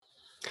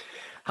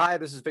Hi,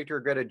 this is Victor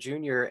Agreda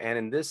Jr., and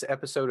in this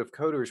episode of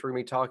Coders, we're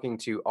going to be talking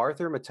to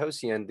Arthur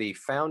Matosian, the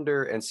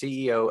founder and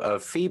CEO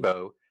of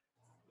Feebo,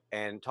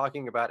 and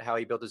talking about how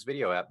he built his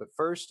video app. But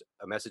first,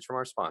 a message from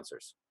our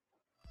sponsors.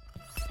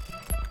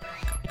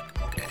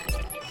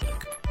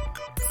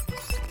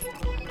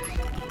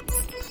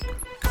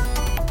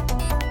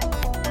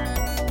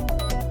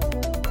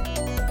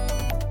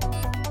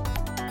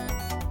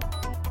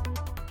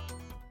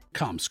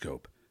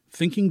 CommScope,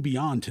 thinking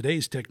beyond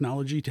today's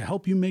technology to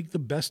help you make the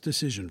best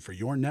decision for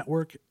your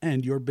network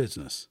and your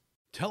business.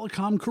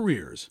 Telecom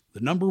Careers, the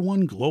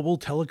 #1 global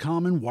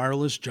telecom and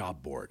wireless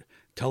job board,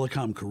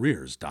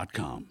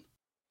 telecomcareers.com.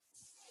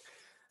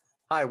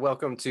 Hi,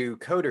 welcome to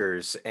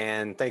Coders,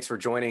 and thanks for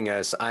joining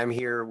us. I'm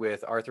here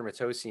with Arthur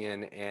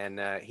Matosian,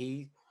 and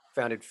he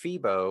founded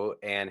Feebo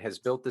and has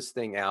built this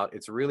thing out.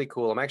 It's really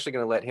cool. I'm actually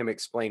going to let him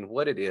explain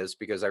what it is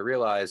because I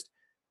realized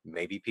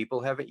maybe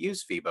people haven't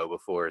used Feebo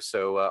before.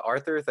 So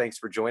Arthur, thanks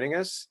for joining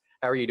us.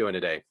 How are you doing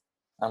today?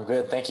 I'm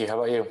good. Thank you. How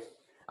about you?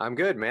 I'm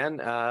good, man.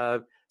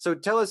 So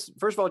tell us,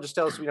 first of all, just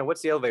tell us,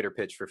 what's the elevator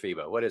pitch for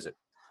Feebo? What is it?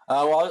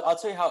 Well, I'll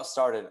tell you how it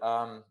started.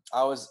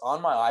 I was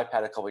on my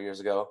iPad a couple years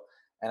ago,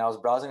 and I was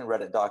browsing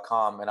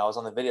reddit.com, and I was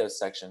on the videos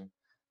section.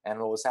 And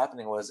what was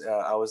happening was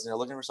I was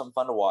looking for something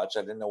fun to watch.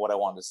 I didn't know what I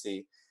wanted to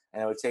see.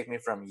 And it would take me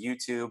from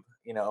YouTube,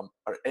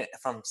 or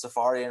from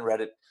Safari and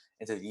Reddit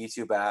into the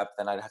YouTube app.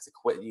 Then I'd have to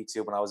quit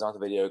YouTube when I was on the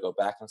video, go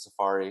back in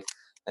Safari,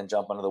 then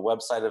jump onto the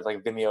website of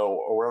like Vimeo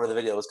or wherever the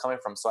video was coming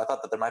from. So I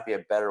thought that there might be a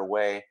better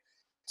way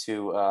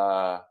to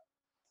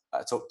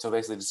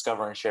basically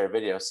discover and share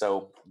video.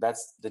 So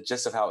that's the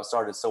gist of how it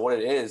started. So what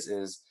it is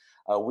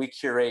we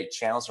curate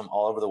channels from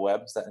all over the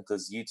web. So that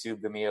includes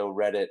YouTube, Vimeo,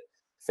 Reddit,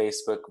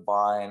 Facebook,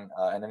 Vine,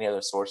 and any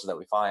other sources that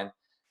we find.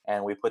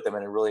 And we put them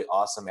in a really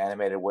awesome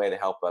animated way to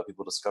help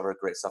people discover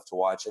great stuff to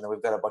watch. And then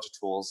we've got a bunch of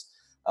tools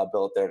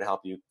built there to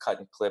help you cut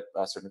and clip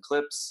certain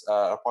clips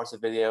or parts of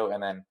video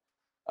and then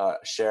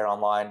share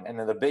online. And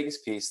then the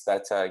biggest piece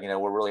that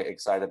we're really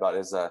excited about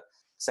is a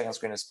second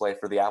screen display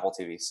for the Apple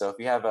TV. So if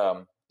you have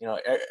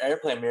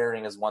AirPlay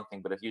mirroring is one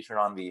thing, but if you turn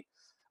on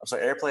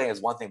AirPlay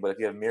is one thing, but if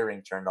you have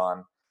mirroring turned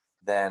on,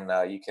 then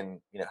you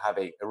can have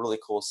a really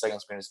cool second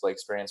screen display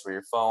experience where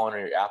your phone or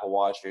your Apple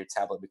Watch or your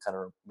tablet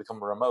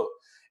become a remote,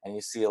 and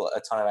you see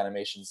a ton of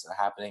animations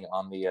happening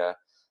on the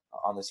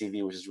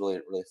TV, which is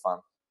really, really fun.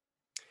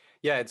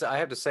 Yeah, I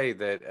have to say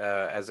that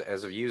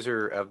as a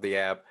user of the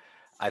app,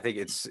 I think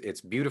it's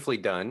beautifully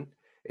done.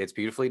 It's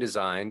beautifully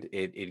designed.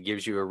 It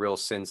gives you a real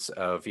sense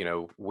of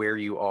where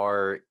you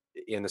are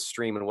in the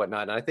stream and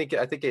whatnot. And I think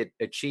it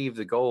achieved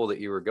the goal that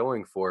you were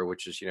going for,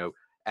 which is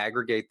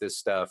aggregate this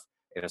stuff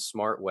in a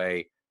smart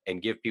way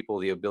and give people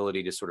the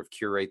ability to sort of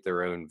curate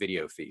their own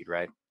video feed,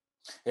 right?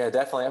 Yeah,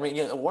 definitely. I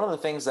mean, one of the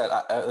things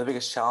that the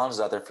biggest challenges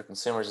out there for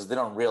consumers is they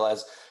don't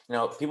realize,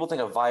 people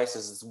think of Vice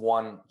as this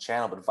one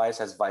channel, but Vice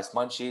has Vice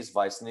Munchies,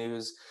 Vice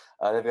News.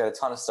 They've got a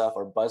ton of stuff,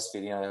 or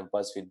BuzzFeed, they have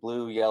BuzzFeed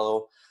Blue,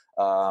 Yellow.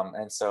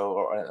 And so,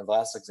 or the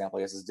last example,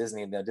 I guess, is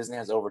Disney. Disney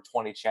has over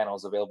 20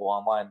 channels available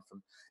online,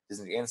 from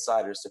Disney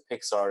Insiders to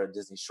Pixar to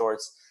Disney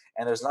Shorts.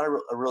 And there's not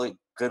a really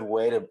good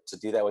way to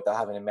do that without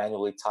having to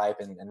manually type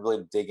and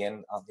really dig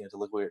in,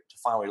 to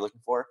find what you're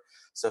looking for.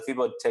 So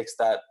Feebo takes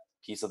that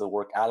piece of the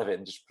work out of it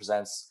and just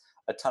presents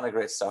a ton of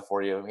great stuff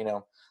for you, in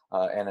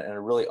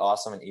a really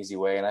awesome and easy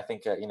way. And I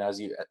think, as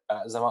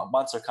the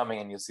months are coming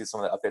and you'll see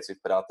some of the updates we've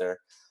put out there,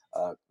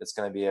 it's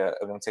going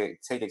to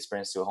take the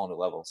experience to a whole new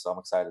level. So I'm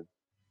excited.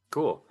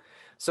 Cool.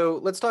 So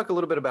let's talk a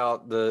little bit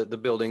about the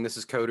building. This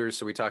is Coders,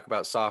 so we talk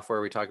about software,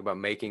 we talk about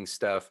making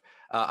stuff.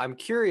 I'm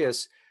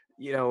curious,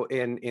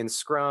 in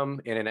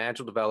Scrum, in an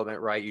agile development,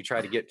 right, you try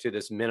to get to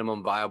this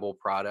minimum viable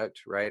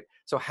product, right?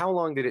 So how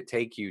long did it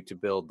take you to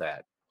build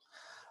that?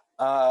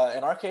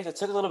 In our case, it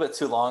took a little bit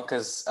too long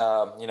because,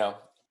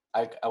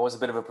 I was a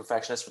bit of a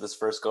perfectionist for this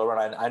first go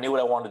around. I knew what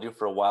I wanted to do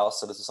for a while.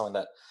 So this is something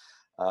that,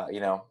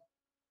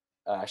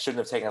 I shouldn't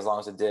have taken as long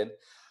as it did.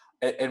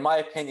 In my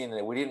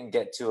opinion, we didn't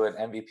get to an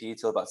MVP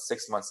till about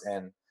 6 months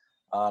in.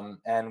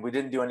 And we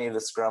didn't do any of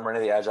the Scrum or any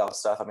of the Agile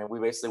stuff. I mean, we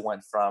basically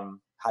went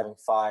from having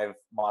 5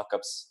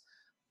 mock-ups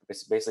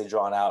basically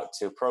drawn out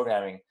to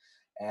programming.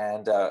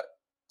 And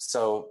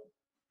so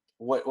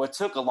what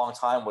took a long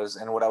time was,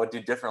 and what I would do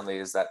differently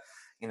is that,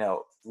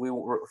 we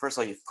were, first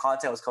of all,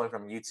 content was coming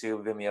from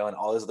YouTube, Vimeo, and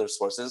all these other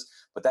sources,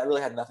 but that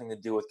really had nothing to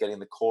do with getting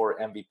the core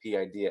MVP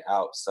idea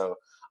out. So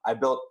I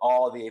built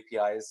all the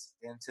APIs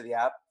into the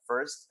app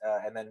first,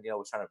 and then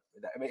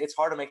it's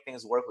hard to make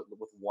things work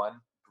with one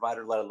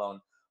provider, let alone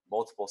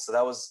multiple. So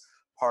that was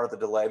part of the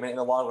delay. I mean, in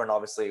the long run,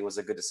 obviously, it was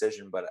a good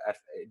decision, but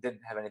it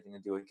didn't have anything to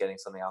do with getting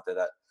something out there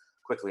that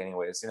quickly.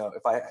 Anyways,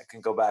 if I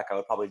can go back, I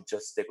would probably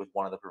just stick with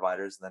one of the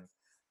providers and then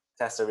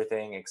test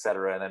everything, et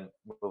cetera, and then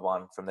move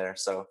on from there.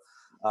 So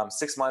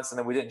 6 months, and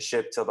then we didn't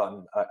ship till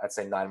about I'd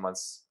say 9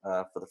 months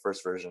for the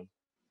first version.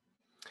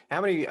 How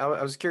many?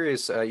 I was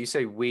curious. You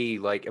say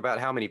about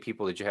how many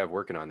people did you have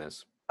working on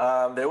this?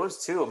 There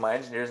was 2 of my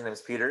engineers. His name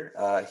is Peter.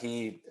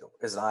 He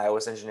is an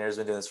iOS engineer. He's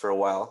been doing this for a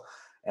while,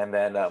 And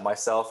then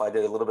myself, I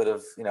did a little bit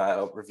of,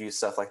 review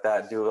stuff like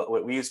that.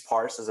 We use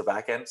Parse as a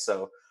backend.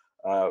 So,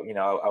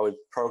 I would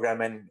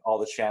program in all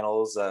the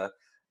channels,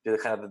 do the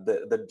kind of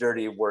the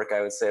dirty work,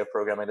 I would say, of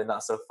programming, the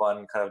not so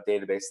fun kind of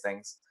database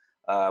things.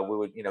 We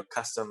would,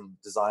 custom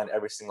design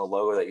every single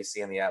logo that you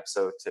see in the app.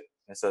 So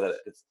that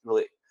it's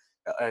really,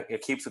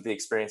 it keeps with the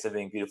experience of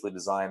being beautifully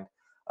designed.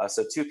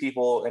 So 2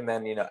 people, and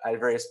then, at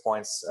various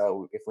points,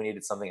 if we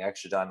needed something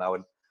extra done, I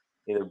would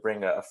either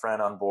bring a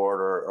friend on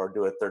board or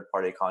do a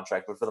third-party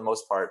contract. But for the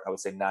most part, I would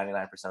say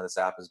 99% of this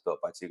app is built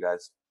by 2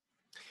 guys.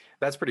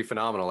 That's pretty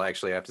phenomenal,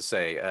 actually, I have to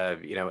say.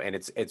 And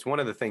it's one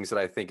of the things that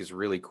I think is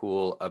really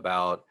cool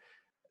about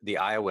the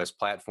iOS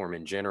platform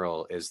in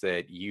general is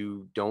that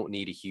you don't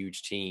need a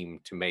huge team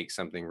to make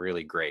something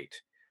really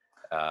great.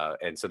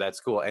 And so that's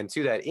cool. And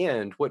to that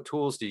end, what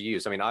tools do you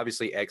use? I mean,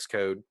 obviously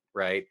Xcode,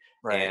 right?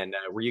 Right. And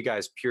were you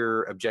guys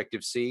pure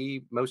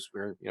Objective-C,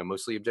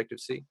 mostly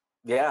Objective-C?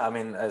 Yeah, I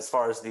mean, as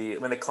far as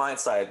the client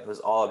side was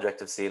all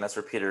Objective-C, and that's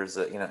where Peter's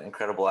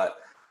incredible at.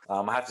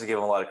 I have to give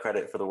him a lot of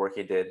credit for the work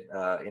he did.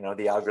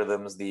 The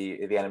algorithms,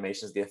 the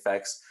animations, the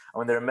effects. I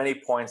mean, there are many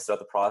points throughout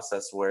the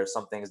process where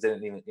some things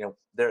didn't even,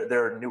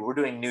 they're new. We're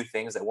doing new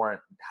things that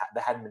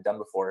hadn't been done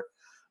before.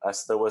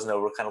 So there was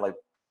no kind of like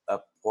a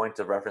point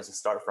of reference to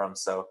start from.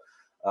 So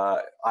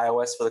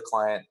iOS for the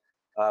client.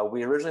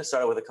 We originally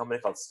started with a company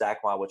called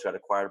StackMob, which got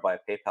acquired by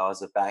PayPal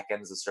as a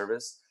backend as a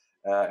service.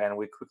 And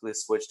we quickly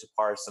switched to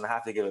Parse. And I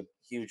have to give a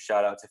huge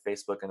shout out to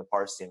Facebook and the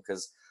Parse team,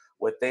 because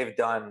what they've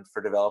done for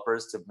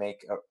developers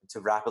to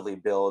rapidly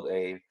build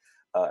an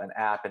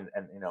app and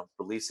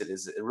release it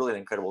is really an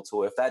incredible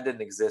tool. If that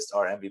didn't exist,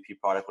 our MVP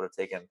product would have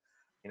taken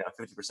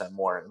 50%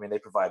 more. I mean, they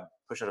provide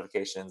push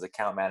notifications,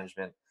 account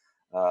management.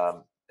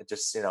 It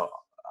just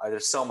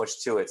there's so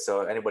much to it.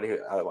 So anybody who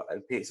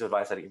a piece of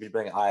advice, if you're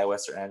building an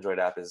iOS or Android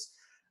app, is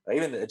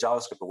even a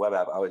JavaScript or web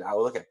app, I would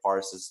look at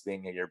Parse as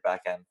being your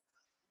backend.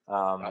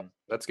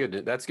 That's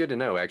good. That's good to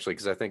know, actually,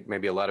 because I think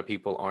maybe a lot of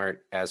people aren't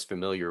as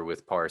familiar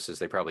with Parse as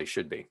they probably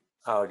should be.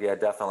 Oh yeah,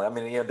 definitely. I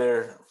mean,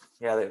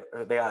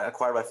 they got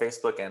acquired by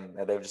Facebook, and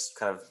they've just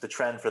kind of, the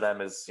trend for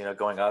them is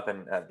going up,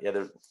 and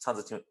there's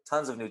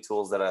tons of new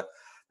tools that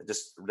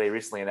they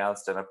recently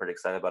announced, and I'm pretty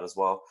excited about as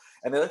well.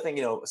 And the other thing,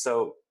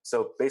 so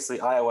basically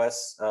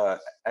iOS,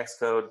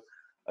 Xcode,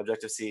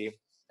 Objective-C,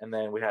 and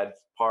then we had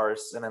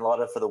Parse, and then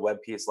for the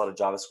web piece, a lot of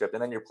JavaScript,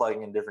 and then you're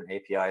plugging in different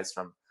APIs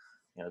from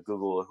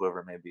Google or whoever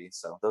it may be.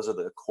 So those are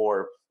the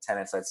core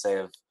tenets, I'd say,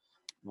 of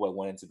what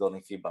went into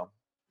building Feedbomb.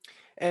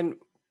 And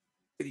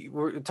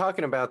we're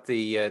talking about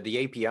the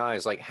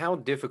APIs. Like, how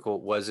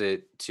difficult was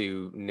it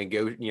to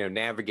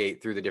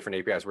navigate through the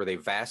different APIs? Were they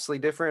vastly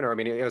different, or I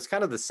mean, it's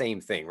kind of the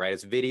same thing, right?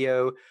 It's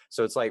video,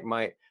 so it's like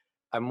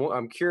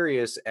I'm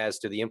curious as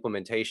to the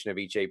implementation of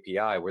each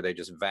API. Were they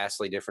just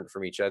vastly different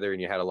from each other,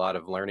 and you had a lot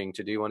of learning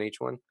to do on each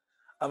one?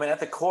 I mean,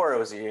 at the core, it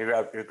was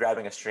you're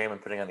grabbing a stream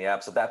and putting it on the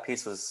app. So that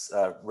piece was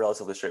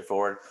relatively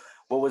straightforward.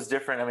 What was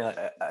different, I mean,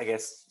 I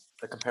guess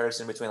the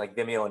comparison between like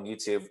Vimeo and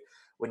YouTube,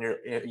 when you're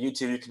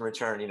YouTube, you can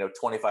return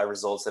 25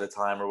 results at a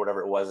time or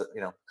whatever it was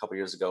a couple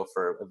years ago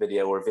for a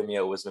video, or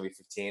Vimeo was maybe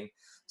 15.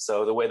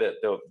 So the way that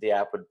the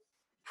app would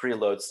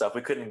preload stuff,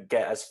 we couldn't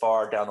get as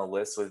far down the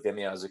list with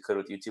Vimeo as we could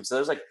with YouTube. So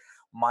there's like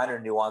minor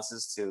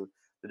nuances to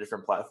the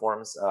different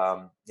platforms.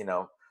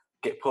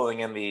 Pulling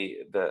in the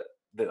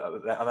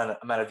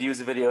amount of views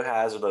the video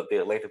has, or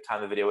the length of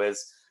time the video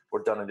is,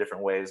 were done in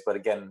different ways. But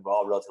again,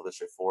 all relatively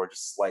straightforward,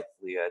 just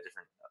slightly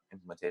different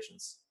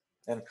implementations.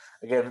 And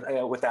again,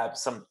 with that,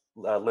 some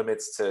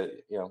limits to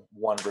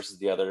one versus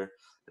the other,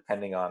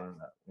 depending on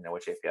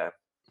which API.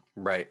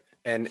 Right.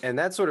 And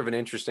that's sort of an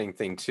interesting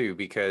thing too,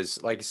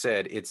 because like I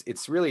said,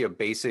 it's really a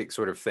basic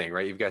sort of thing,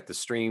 right? You've got the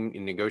stream,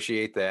 you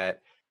negotiate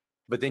that,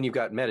 but then you've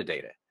got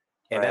metadata.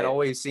 And that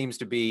always seems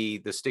to be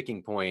the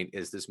sticking point,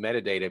 is this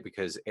metadata,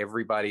 because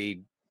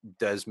everybody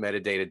does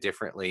metadata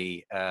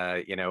differently,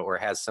 or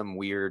has some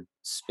weird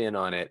spin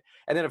on it.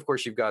 And then of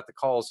course you've got the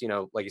calls,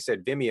 like you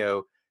said,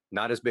 Vimeo,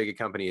 not as big a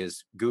company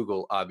as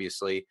Google,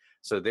 obviously.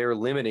 So they're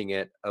limiting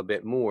it a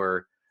bit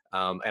more.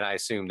 And I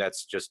assume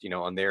that's just,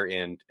 on their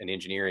end, an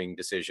engineering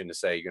decision to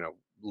say,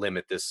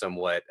 limit this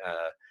somewhat.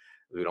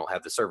 We don't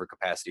have the server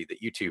capacity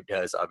that YouTube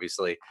does,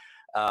 obviously.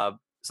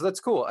 So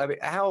that's cool. I mean,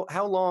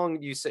 how long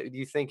do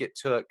you think it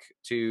took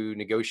to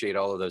negotiate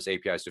all of those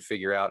APIs, to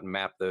figure out and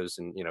map those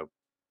and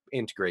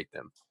integrate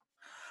them?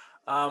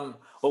 Well,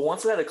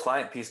 once we had a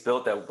client piece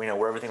built that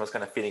where everything was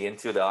kind of feeding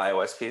into the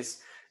iOS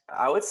piece,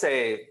 I would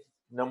say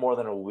no more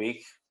than a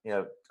week,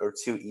 or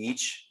two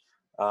each.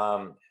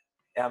 I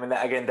mean,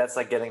 again, that's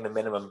like getting the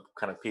minimum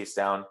kind of piece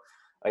down.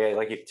 Okay,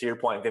 like to your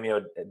point,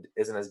 Vimeo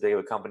isn't as big of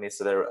a company,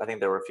 so I think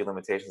there were a few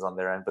limitations on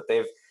their end, but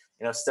they've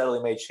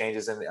steadily made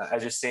changes. And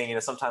as you're seeing,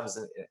 sometimes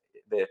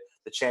the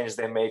changes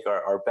they make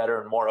are better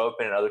and more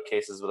open. In other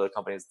cases, with other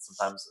companies,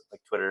 sometimes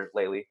like Twitter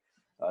lately,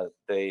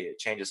 the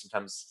changes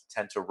sometimes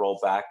tend to roll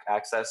back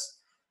access.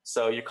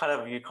 So you're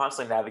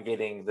constantly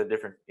navigating the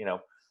different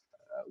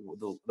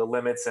the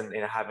limits and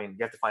having, you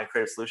have to find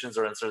creative solutions,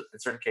 or in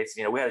certain cases,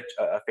 we had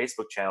a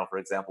Facebook channel, for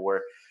example,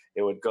 where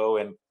it would go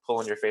and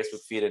pull in your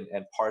Facebook feed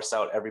and parse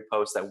out every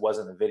post that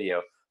wasn't a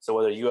video. So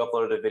whether you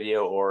uploaded a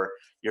video or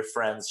your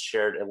friends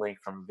shared a link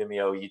from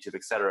Vimeo, YouTube,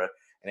 etc.,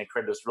 and it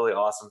created this really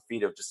awesome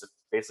feed of just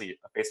basically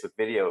a Facebook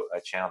video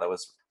channel that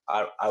was,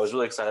 I was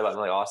really excited about,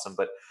 really awesome.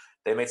 But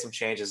they made some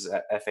changes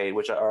at F8,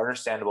 which are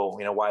understandable,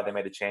 why they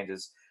made the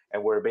changes,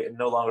 and we're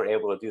no longer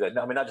able to do that.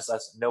 No, I mean, not just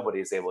us, nobody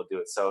is able to do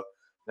it. So,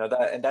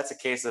 that's a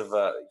case of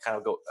kind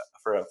of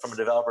from a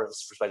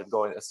developer's perspective,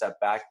 going a step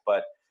back.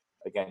 But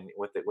again,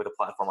 with a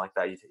platform like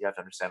that, you have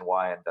to understand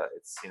why, and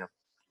it's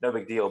no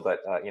big deal.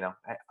 But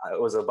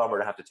it was a bummer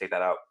to have to take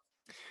that out.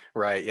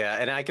 Right. Yeah.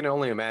 And I can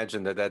only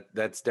imagine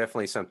that's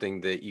definitely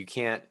something that you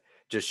can't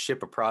just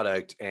ship a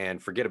product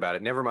and forget about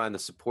it. Never mind the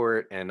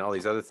support and all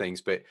these other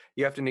things, but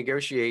you have to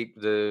negotiate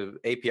the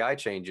API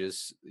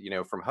changes,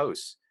 from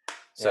hosts.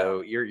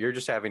 So you're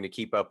just having to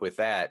keep up with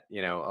that,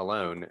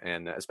 alone.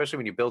 And especially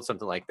when you build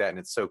something like that and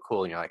it's so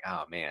cool and you're like,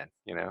 oh man,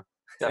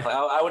 Definitely.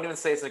 I wouldn't even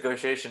say it's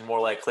negotiation, more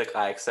like click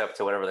I accept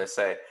to whatever they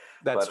say.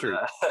 That's true.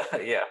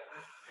 Yeah.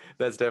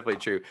 That's definitely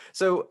true.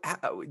 So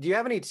do you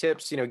have any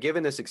tips,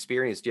 given this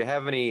experience, do you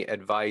have any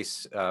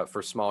advice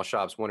for small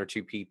shops, one or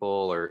two people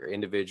or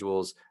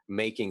individuals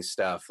making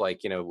stuff?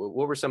 Like,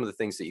 what were some of the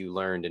things that you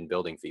learned in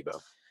building Fibo?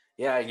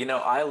 Yeah,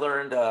 I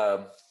learned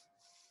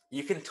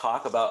you can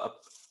talk about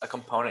a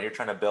component you're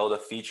trying to build, a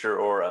feature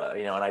or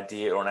an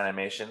idea or an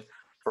animation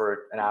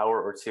for an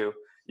hour or two.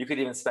 You could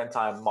even spend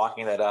time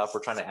mocking that up or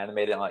trying to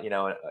animate it on,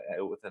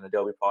 with an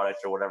Adobe product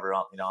or whatever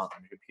on your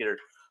computer,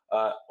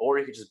 or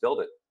you could just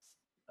build it.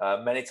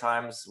 Many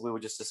times we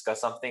would just discuss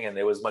something, and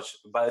it was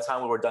by the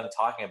time we were done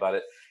talking about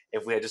it,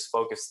 if we had just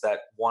focused that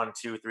 1,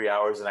 2, 3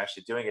 hours and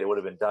actually doing it, it would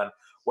have been done.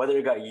 Whether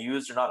it got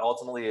used or not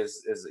ultimately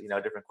is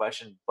a different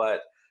question.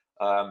 But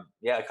kind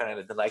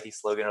of the Nike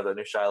slogan or the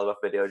new Shia LaBeouf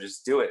video,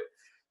 just do it.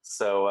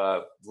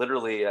 So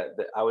literally,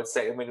 I would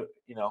say,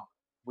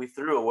 we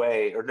threw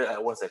away, or I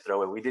wouldn't say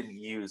throw away, we didn't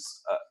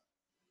use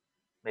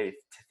maybe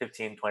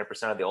 15,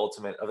 20% of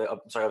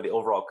the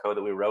overall code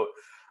that we wrote.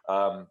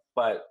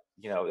 But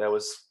there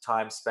was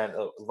time spent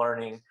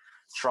learning,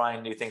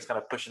 trying new things, kind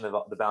of pushing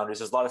the boundaries.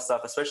 There's a lot of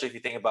stuff, especially if you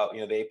think about,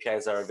 the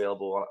APIs that are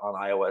available on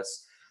iOS,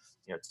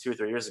 2 or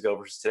 3 years ago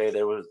versus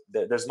today.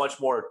 There's much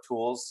more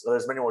tools.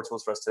 There's many more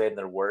tools for us today than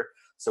there were.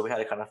 So we had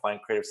to kind of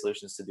find creative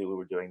solutions to do what we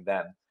were doing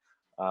then.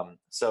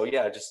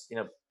 Just,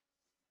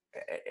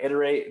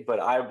 iterate,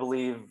 but I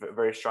believe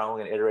very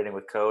strongly in iterating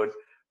with code.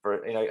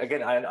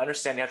 Again, I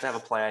understand you have to have a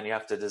plan, you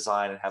have to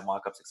design and have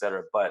mockups,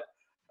 etc. But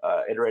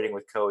iterating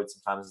with code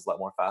sometimes is a lot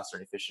more faster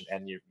and efficient,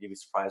 and you'd be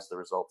surprised at the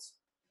results.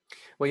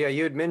 Well, yeah,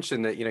 you had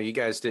mentioned that, you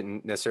guys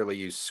didn't necessarily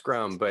use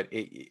Scrum, but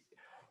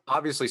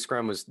obviously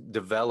Scrum was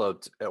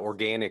developed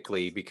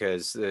organically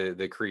because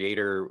the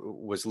creator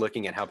was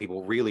looking at how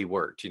people really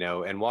worked,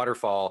 and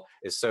Waterfall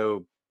is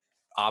so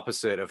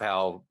opposite of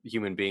how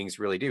human beings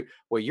really do.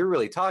 What you're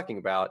really talking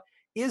about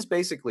is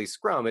basically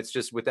Scrum. It's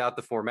just without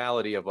the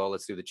formality of,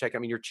 let's do the check. I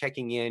mean, you're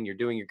checking in, you're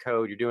doing your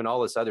code, you're doing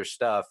all this other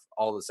stuff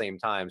all at the same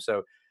time.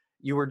 So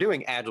you were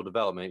doing agile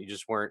development. You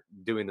just weren't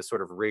doing the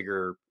sort of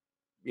rigor,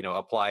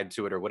 applied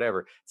to it or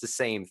whatever. It's the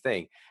same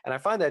thing. And I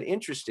find that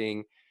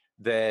interesting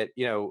that,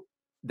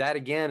 that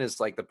again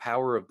is like the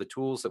power of the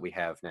tools that we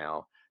have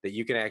now, that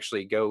you can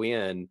actually go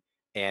in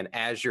and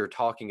as you're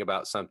talking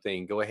about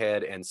something, go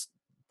ahead and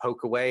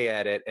poke away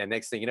at it. And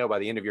next thing you know, by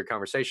the end of your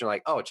conversation,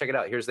 like, oh, check it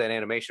out. Here's that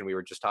animation we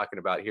were just talking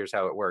about. Here's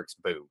how it works.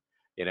 Boom.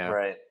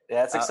 Right.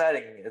 Yeah, it's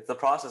exciting. It's the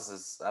process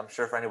is, I'm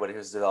sure for anybody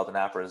who's developed an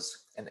app or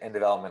is in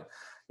development,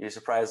 you're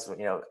surprised,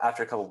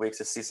 after a couple of weeks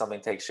to see something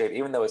take shape,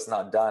 even though it's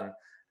not done.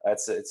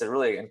 It's a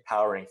really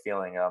empowering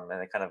feeling,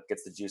 and it kind of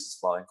gets the juices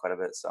flowing quite a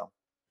bit. So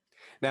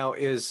now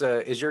is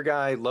your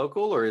guy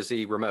local or is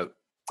he remote?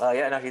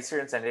 Yeah, no, he's here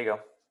in San Diego.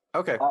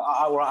 Okay.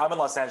 I'm in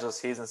Los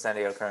Angeles. He's in San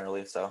Diego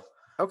currently. So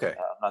okay,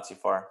 not too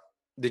far.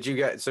 Did you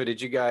guys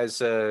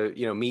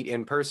meet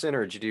in person,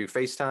 or did you do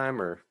FaceTime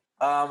or?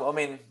 I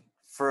mean,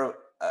 for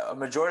a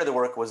majority of the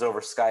work was over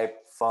Skype,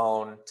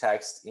 phone,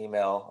 text,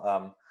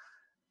 email.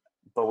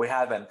 But we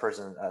have met in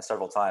person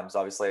several times.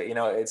 Obviously,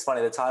 it's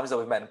funny. The times that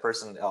we've met in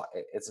person,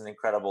 it's an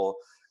incredible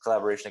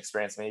collaboration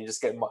experience. I mean, you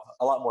just get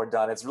a lot more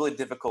done. It's really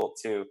difficult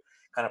to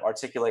kind of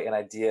articulate an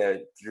idea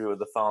through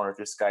the phone or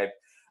through Skype.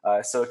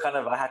 So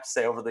I have to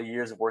say, over the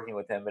years of working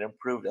with him, it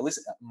improved at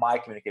least my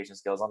communication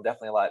skills. I'm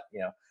definitely a lot.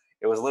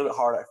 It was a little bit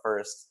hard at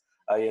first.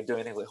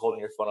 Doing things like holding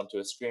your phone up to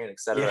a screen,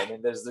 etc. Yeah. I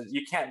mean,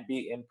 you can't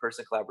be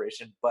in-person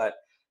collaboration, but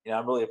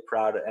I'm really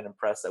proud and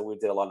impressed that we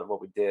did a lot of what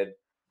we did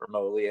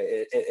remotely.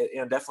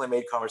 It definitely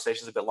made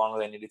conversations a bit longer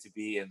than they needed to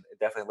be, and it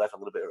definitely left a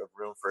little bit of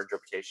room for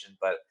interpretation.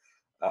 But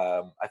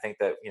I think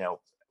that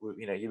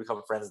you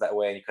become friends that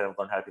way, and you kind of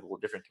learn how to people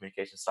with different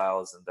communication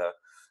styles, and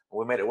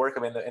we made it work.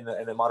 I mean,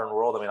 in the modern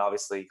world, I mean,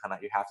 obviously,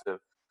 you have to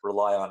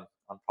rely on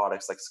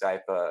products like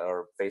Skype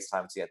or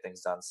FaceTime to get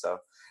things done. So,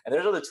 and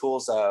there's other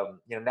tools.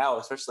 Now,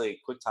 especially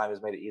QuickTime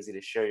has made it easy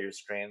to share your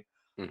screen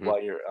while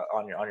you're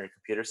on your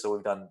computer.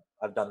 So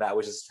I've done that,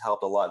 which has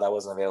helped a lot. That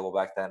wasn't available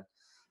back then.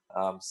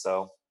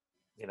 So,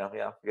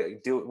 yeah,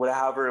 do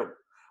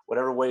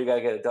whatever way you got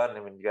to get it done. I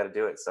mean, you got to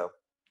do it. So.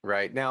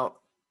 Right. Now,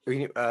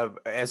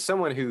 as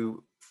someone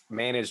who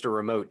managed a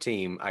remote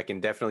team, I can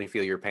definitely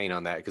feel your pain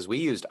on that because we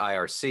used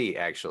IRC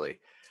actually.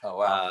 Oh,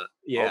 wow. Old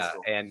Yeah,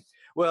 school. and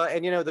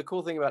the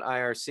cool thing about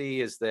IRC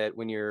is that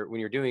when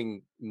you're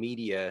doing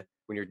media,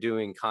 when you're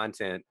doing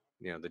content,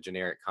 the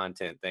generic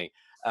content thing,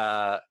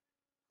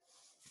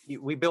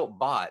 we built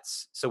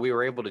bots, so we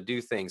were able to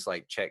do things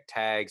like check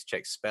tags,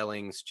 check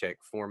spellings, check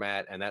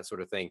format, and that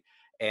sort of thing.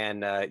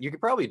 And you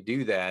could probably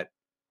do that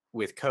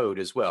with code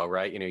as well,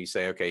 right? You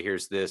say, okay,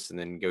 here's this, and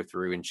then go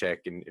through and check.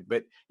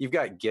 But you've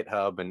got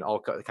GitHub and all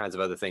kinds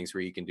of other things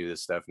where you can do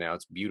this stuff now.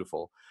 It's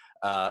beautiful.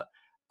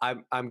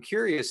 I'm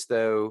curious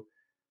though.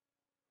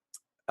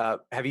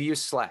 Have you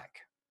used Slack?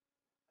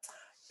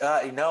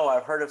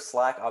 I've heard of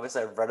Slack.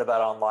 Obviously, I've read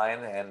about it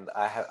online, and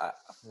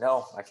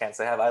no, I can't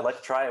say I have. I'd like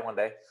to try it one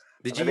day.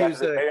 Did maybe you use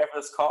maybe after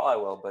this call I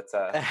will? But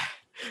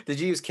did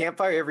you use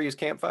Campfire? Ever use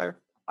Campfire?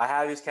 I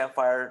have used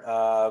Campfire.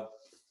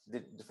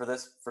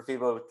 For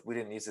FIBO, we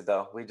didn't use it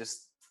though.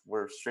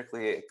 We're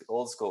strictly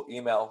old school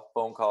email,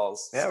 phone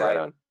calls, Yeah, Skype. right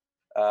on.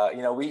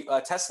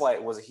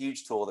 TestFlight was a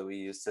huge tool that we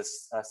used to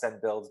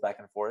send builds back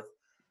and forth,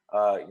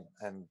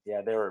 and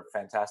yeah, they were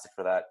fantastic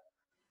for that.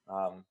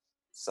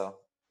 So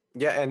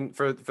yeah, and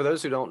for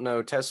those who don't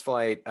know,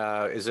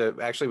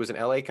 TestFlight actually was an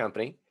LA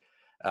company,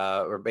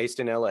 or based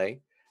in LA,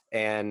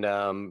 and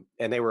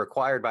they were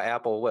acquired by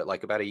Apple.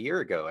 Like about a year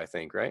ago, I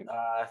think, right?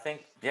 I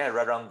think right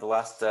around the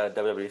last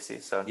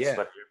WWDC. So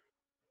yeah,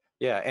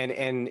 yeah,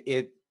 and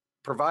it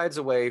provides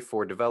a way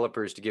for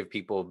developers to give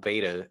people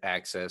beta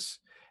access,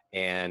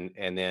 and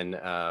then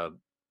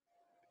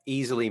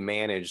easily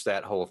manage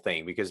that whole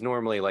thing, because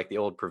normally like the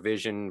old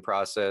provision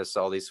process,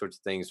 all these sorts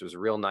of things was a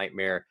real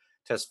nightmare.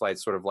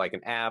 TestFlight's sort of like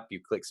an app. You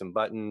click some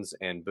buttons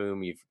and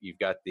boom, you've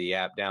got the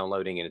app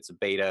downloading, and it's a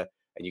beta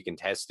and you can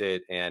test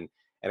it. And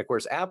of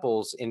course,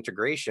 Apple's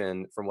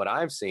integration, from what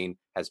I've seen,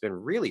 has been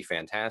really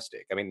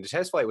fantastic. I mean, the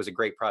TestFlight was a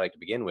great product to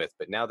begin with,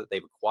 but now that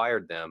they've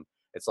acquired them,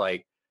 it's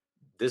like,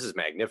 this is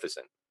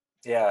magnificent.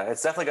 Yeah,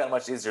 it's definitely gotten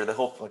much easier. The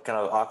whole kind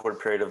of awkward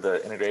period of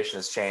the integration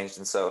has changed.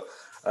 And so,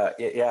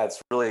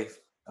 it's really,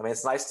 I mean,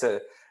 it's nice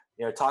to,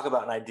 talk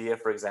about an idea,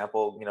 for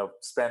example,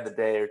 spend a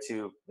day or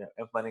two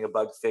implementing a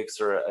bug fix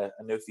or a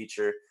new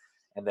feature,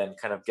 and then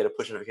kind of get a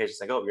push notification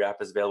saying, oh, your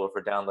app is available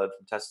for download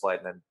from TestFlight,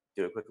 and then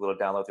do a quick little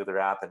download through their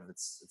app, and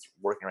it's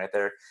working right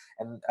there.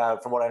 And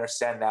from what I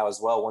understand now as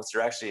well, once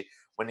you're actually,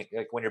 when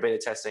you're beta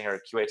testing or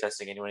QA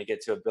testing, and you want to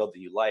get to a build that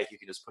you like, you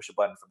can just push a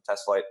button from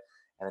TestFlight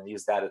and then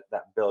use that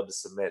build to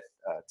submit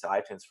to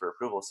iTunes for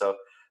approval. So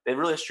they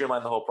really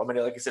streamlined the whole problem. I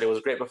mean, like I said, it was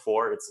great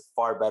before. It's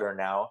far better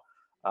now.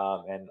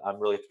 And I'm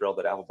really thrilled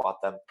that Apple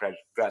bought them.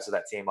 Congrats to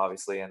that team,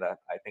 obviously. And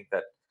I think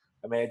that,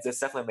 I mean, it's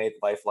definitely made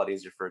life a lot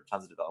easier for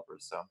tons of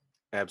developers. So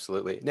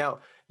absolutely. Now,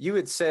 you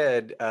had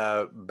said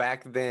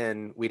back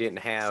then we didn't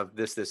have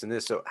this, and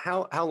this. So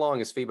how long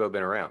has FIBO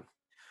been around?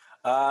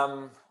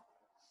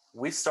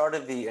 We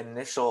started the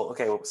initial,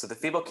 so the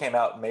FIBO came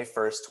out May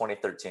 1st,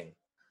 2013.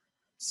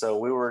 So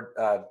we were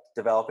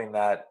developing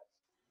that,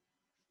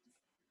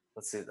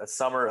 the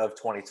summer of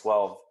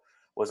 2012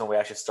 was when we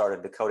actually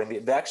started the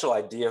coding. The actual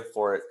idea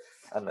for it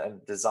and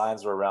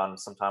designs were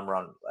sometime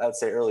around, I would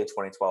say early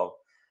 2012.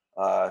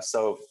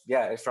 So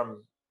yeah,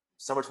 from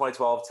summer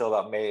 2012 till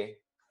about May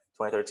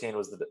 2013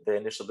 was the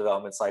initial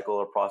development cycle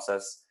or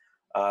process.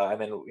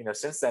 And then,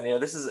 since then,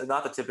 this is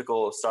not the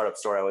typical startup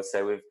story, I would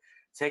say. We've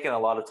taken a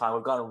lot of time.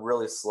 We've gone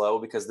really slow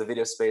because the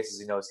video space, as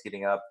you know, is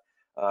heating up.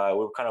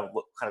 We're kind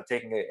of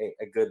taking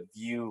a good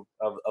view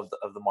of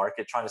the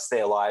market, trying to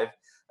stay alive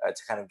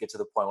to kind of get to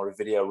the point where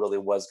video really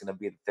was going to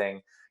be the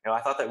thing. I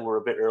thought that we were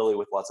a bit early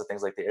with lots of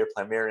things like the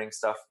AirPlay mirroring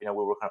stuff. We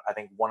were I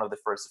think one of the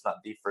first, if not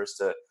the first,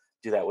 to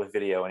do that with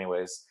video,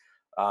 anyways.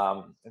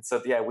 And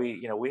so yeah,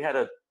 we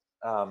had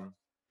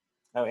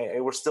I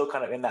mean, we're still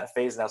kind of in that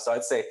phase now. So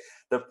I'd say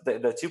the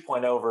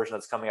 2.0 version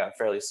that's coming out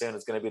fairly soon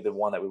is going to be the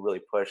one that we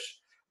really push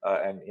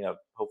and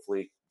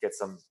hopefully get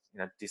some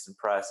decent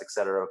press,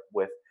 etc.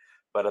 with.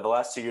 But the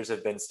last 2 years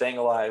have been staying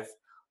alive,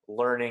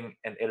 learning,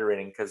 and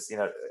iterating, because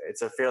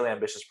it's a fairly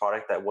ambitious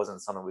product that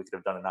wasn't something we could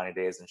have done in 90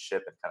 days and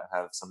ship and kind of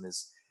have some of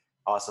these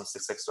awesome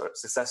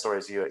success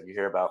stories you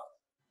hear about.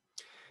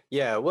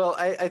 Yeah, well,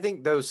 I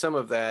think though some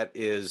of that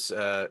is,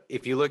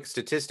 if you look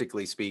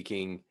statistically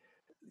speaking,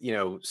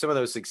 some of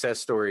those success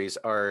stories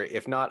are,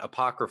 if not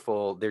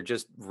apocryphal, they're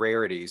just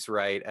rarities,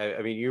 right?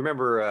 I mean, you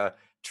remember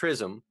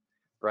Trism,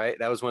 right?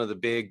 That was one of the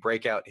big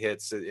breakout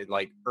hits in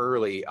like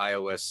early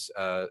iOS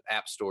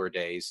App Store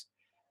days.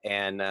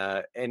 And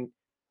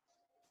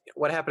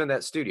what happened in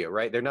that studio,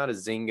 right? They're not a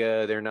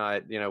Zynga, they're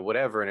not,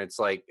 whatever. And it's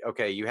like,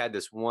 okay, you had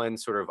this one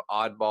sort of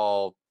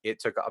oddball, I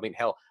mean,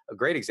 hell, a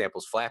great example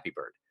is Flappy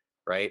Bird,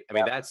 right? I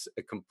mean, that's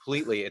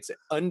it's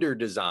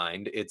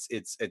under-designed.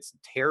 It's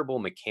terrible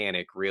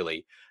mechanic,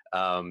 really.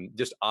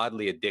 Just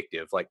oddly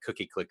addictive, like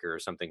Cookie Clicker or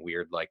something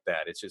weird like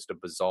that. It's just a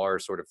bizarre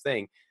sort of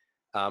thing.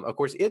 Of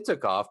course, it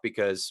took off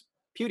because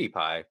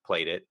PewDiePie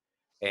played it,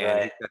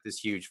 and he got this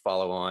huge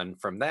follow-on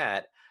from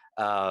that.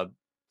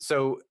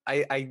 So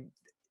I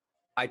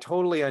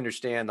totally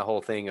understand the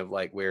whole thing of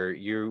like where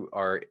you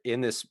are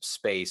in this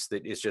space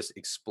that is just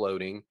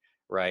exploding,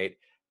 right?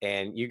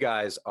 And you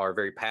guys are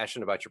very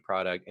passionate about your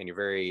product and you're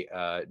very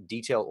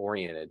detail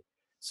oriented.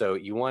 So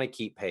you want to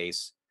keep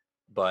pace,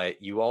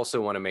 but you also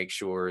want to make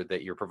sure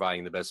that you're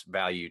providing the best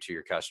value to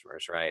your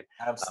customers, right?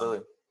 Um,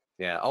 Absolutely.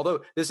 yeah.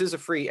 Although this is a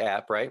free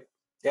app, right?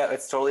 Yeah,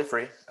 it's totally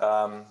free,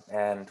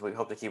 and we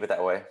hope to keep it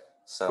that way.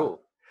 So.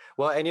 Cool.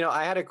 Well, and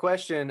I had a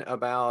question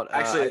about.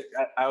 Actually,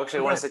 I actually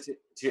Go want ahead. to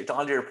say to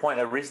under your point,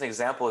 a recent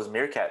example is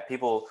Meerkat.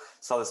 People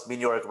saw this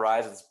meteoric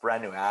rise of this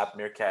brand new app,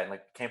 Meerkat, and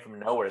like came from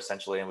nowhere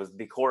essentially, and was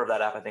the core of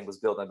that app. I think was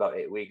built in about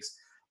 8 weeks.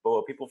 But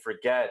what people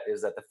forget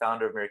is that the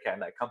founder of Meerkat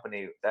and that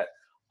company, that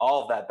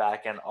all of that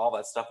backend, all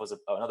that stuff was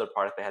another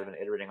product they had been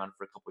iterating on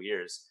for a couple of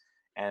years.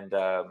 And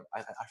I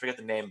forget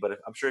the name, but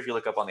I'm sure if you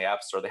look up on the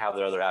App Store, they have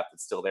their other app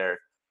that's still there,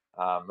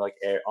 like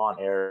on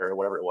air or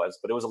whatever it was.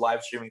 But it was a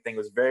live streaming thing. It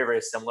was very,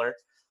 very similar.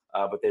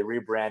 But they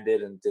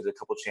rebranded and did a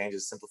couple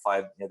changes,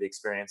 simplified the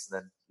experience,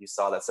 and then you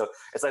saw that. So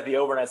it's like the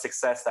overnight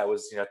success that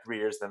was 3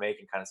 years in the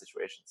making kind of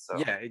situation. So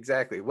Yeah,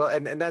 exactly. Well,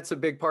 and that's a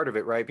big part of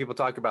it, right? People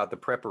talk about the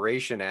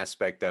preparation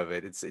aspect of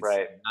it. It's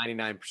right,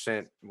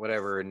 99%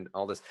 whatever and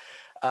all this.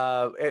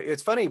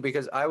 It's funny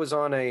because I was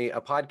on a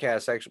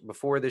podcast actually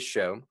before this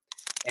show,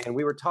 and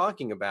we were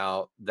talking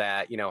about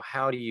that,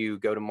 how do you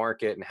go to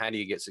market and how do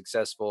you get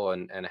successful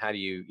and how do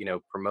you,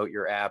 promote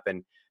your app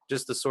and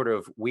just the sort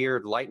of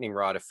weird lightning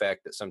rod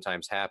effect that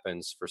sometimes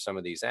happens for some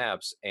of these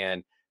apps.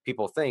 And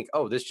people think,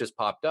 oh, this just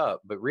popped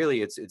up, but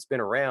really it's been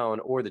around,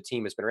 or the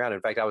team has been around.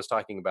 In fact, I was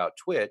talking about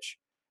Twitch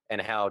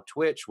and how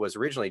Twitch was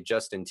originally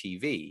just in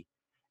TV,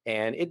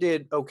 and it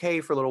did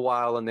okay for a little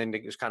while, and then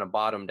it just kind of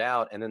bottomed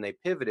out, and then they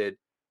pivoted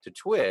to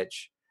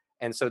Twitch.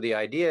 And so the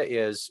idea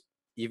is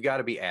you've got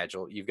to be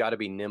agile, you've got to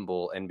be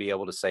nimble, and be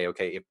able to say,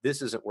 okay, if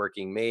this isn't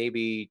working,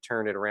 maybe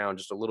turn it around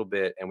just a little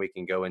bit, and we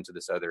can go into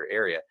this other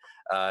area.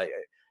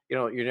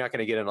 You're not going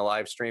to get into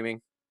live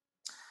streaming.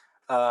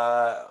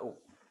 uh,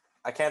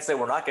 I can't say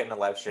we're not getting a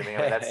live streaming.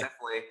 I mean, that's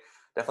definitely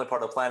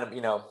part of the plan.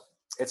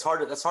 It's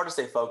hard to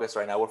stay focused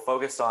right now. We're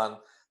focused on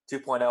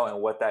 2.0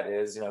 and what that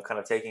is. Kind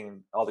of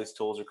taking all these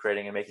tools we're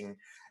creating and making.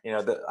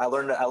 I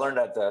learned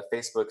at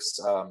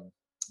Facebook's.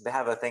 They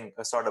have a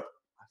startup.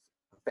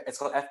 It's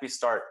called FB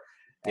Start,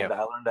 and Yep.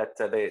 I learned that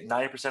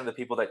 90% of the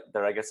people that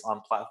are, I guess,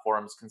 on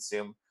platforms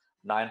consume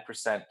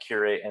 9%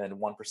 curate and then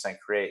 1%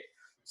 create.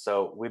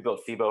 So we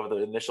built Fibo.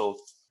 The initial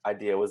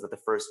idea was that the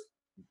first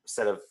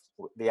set of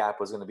the app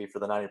was going to be for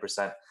the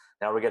 90%.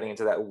 Now we're getting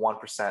into that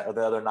 1% or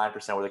the other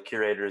 9% where the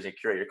curators, you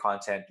curate your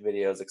content,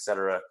 videos,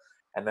 etc.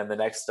 And then the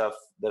next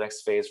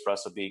phase for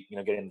us would be,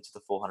 getting into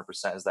the full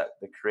 100% is that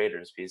the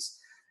creators piece.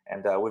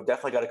 And we've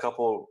definitely got a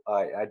couple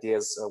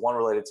ideas, one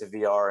related to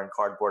VR and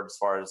Cardboard as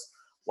far as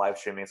live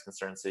streaming is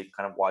concerned. So you can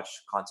kind of watch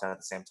content at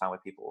the same time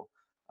with people,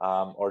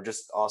 or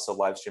just also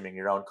live streaming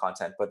your own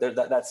content. But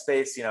that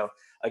space,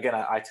 again,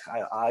 I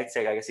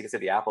take, I guess you could say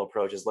the Apple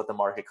approach is let the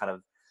market kind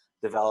of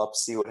develop,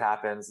 see what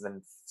happens,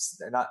 and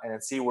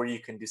then see where you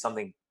can do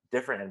something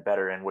different and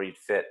better and where you'd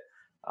fit.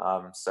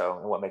 And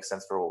what makes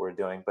sense for what we're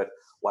doing. But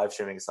live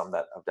streaming is something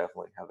that I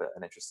definitely have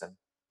an interest in.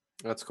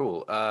 That's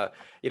cool. I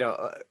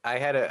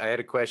had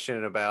a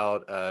question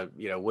about,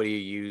 what do you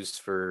use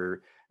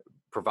for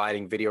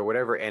providing video or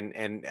whatever,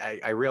 and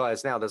I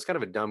realize now that's kind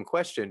of a dumb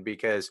question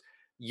because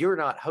you're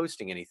not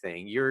hosting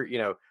anything.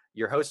 You're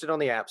hosted on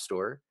the App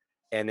Store,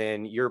 and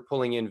then you're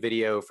pulling in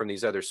video from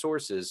these other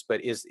sources.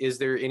 But is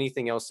there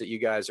anything else that you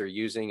guys are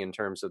using in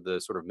terms of the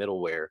sort of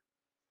middleware?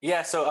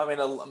 Yeah, so I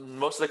mean,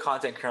 most of the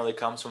content currently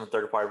comes from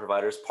third-party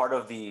providers. Part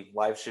of the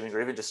live streaming,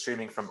 or even just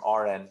streaming from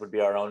our end, would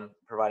be our own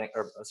providing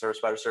or service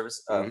provider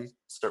service, data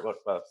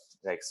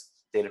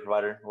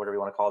provider, whatever you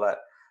want to call that.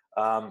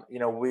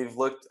 We've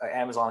looked.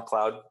 Amazon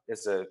Cloud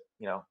is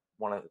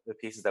one of the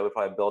pieces that we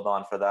probably build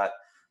on for that,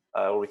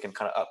 where we can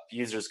kind of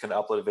users can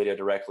upload a video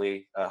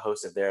directly,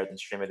 host it there, then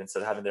stream it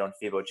instead of having their own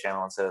Fibo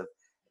channel instead of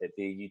it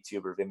be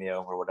YouTube or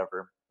Vimeo or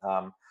whatever.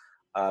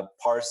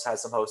 Parse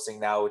has some hosting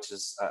now, which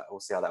is we'll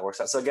see how that works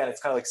out. So again, it's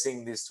kind of like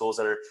seeing these tools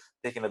that are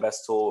picking the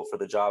best tool for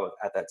the job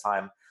at that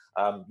time.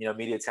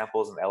 Media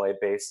Temple is an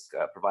LA-based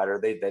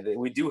provider.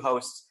 We do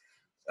host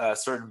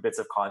certain bits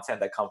of content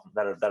that come from,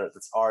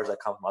 that's ours that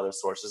come from other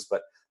sources,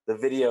 but the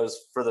videos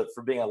for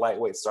being a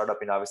lightweight startup,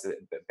 obviously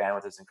the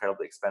bandwidth is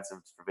incredibly expensive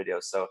for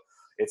videos. So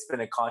it's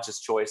been a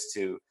conscious choice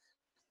to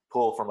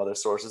pull from other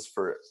sources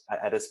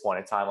at this point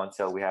in time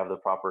until we have the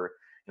proper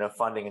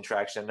funding and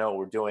traction. Know what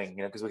we're doing,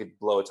 because we could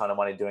blow a ton of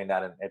money doing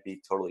that and it'd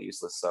be totally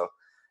useless. So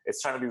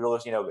it's trying to be real.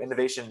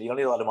 Innovation. You don't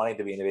need a lot of money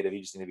to be innovative. You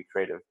just need to be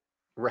creative.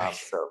 Right.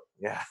 So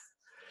yeah.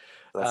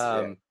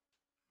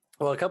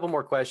 Well, a couple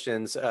more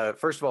questions.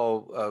 First of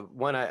all,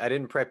 one I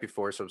didn't prep you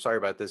for, so I'm sorry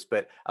about this,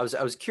 but I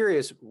was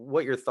curious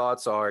what your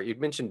thoughts are.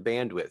 You'd mentioned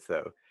bandwidth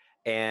though,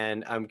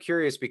 and I'm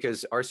curious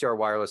because RCR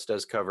Wireless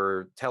does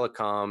cover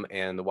telecom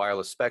and the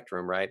wireless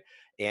spectrum, right?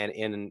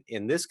 And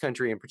in this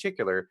country in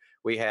particular,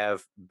 we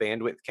have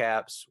bandwidth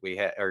caps, we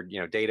have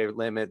data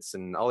limits,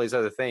 and all these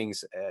other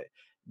things.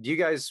 Do you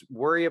guys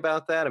worry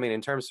about that? I mean,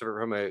 in terms of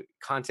from a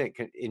content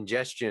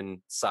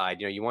ingestion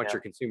side, you want Yeah.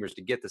 your consumers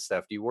to get the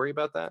stuff. Do you worry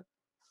about that?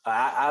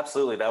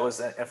 Absolutely. That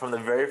was from the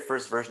very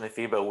first version of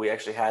FIBO. We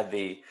actually had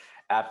the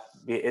app.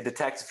 It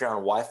detects if you're on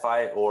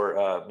Wi-Fi or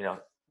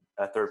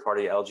a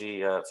third-party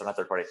LG. So not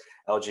third-party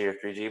LG or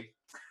 3G.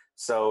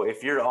 So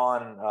if you're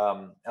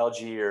on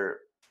LG or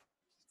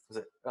was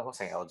it? I was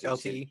saying LG.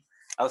 LTE.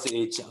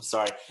 LTE. I'm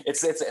sorry.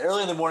 It's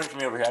early in the morning for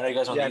me over here. I know you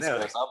guys are on Yeah,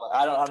 the East Coast.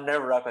 I'm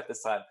never up at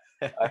this time.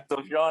 So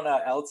if you're on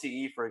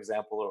LTE, for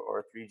example,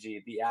 or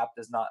 3G, the app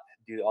does not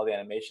do all the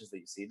animations that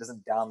you see. It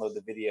doesn't download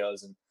the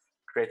videos and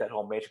create that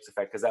whole matrix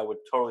effect because that would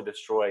totally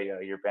destroy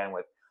your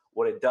bandwidth.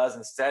 What it does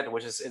instead,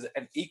 which is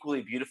an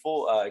equally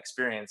beautiful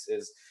experience,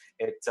 is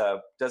it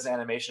does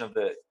animation of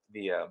the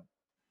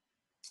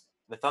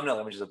thumbnail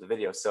images of the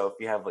video. So if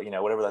you have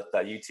whatever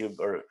that YouTube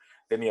or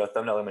Vimeo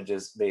thumbnail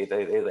images,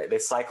 they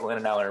cycle in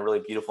and out in a really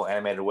beautiful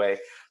animated way.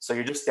 So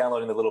you're just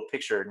downloading the little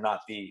picture,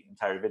 not the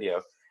entire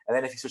video. And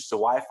then if you switch to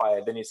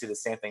Wi-Fi, then you see the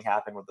same thing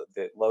happen with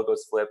the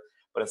logos flip,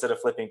 but instead of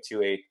flipping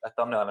to a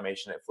thumbnail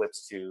animation, it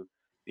flips to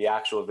the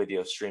actual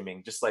video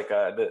streaming. Just like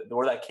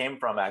where that came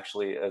from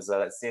actually is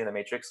that scene in The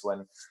Matrix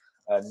when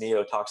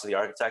Neo talks to the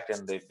architect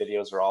and the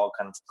videos are all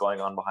kind of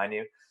going on behind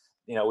you.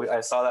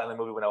 I saw that in the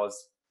movie when I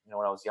was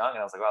young, and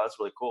I was like, wow, that's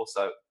really cool.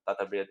 So I thought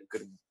that'd be a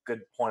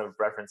good point of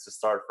reference to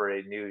start for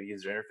a new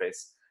user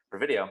interface for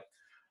video.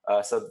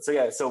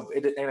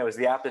 Anyways,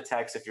 the app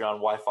detects if you're on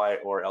Wi-Fi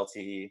or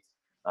LTE,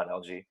 not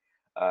LG,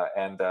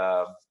 and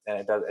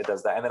it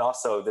does that. And then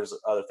also there's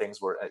other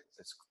things where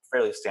it's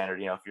fairly standard.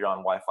 If you're on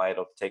Wi-Fi,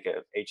 it'll take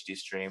a HD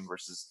stream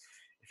versus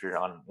if you're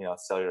on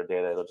cellular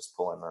data, it'll just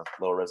pull in the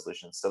lower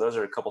resolution. So those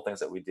are a couple things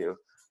that we do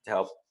to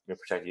help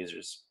protect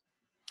users.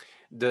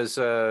 Does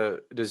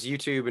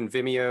YouTube and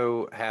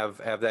Vimeo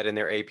have that in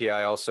their API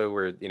also,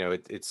 where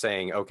it's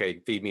saying,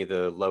 okay, feed me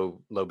the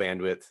low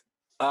bandwidth?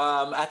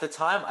 At the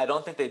time, I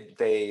don't think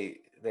they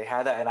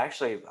had that, and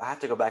actually, I have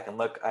to go back and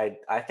look. I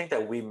think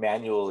that we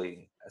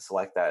manually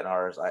select that in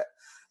ours.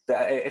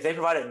 If they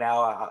provide it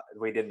now,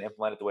 we didn't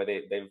implement it the way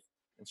they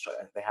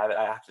have it.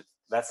 I have to.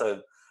 That's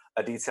a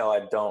detail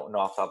I don't know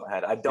off the top of my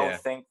head. I don't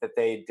think that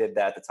they did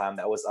that at the time.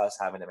 That was us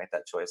having to make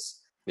that choice.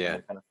 Yeah,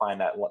 and kind of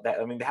find that.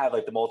 I mean, they have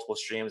like the multiple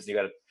streams. You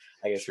got to,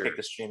 I guess, sure, pick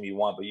the stream you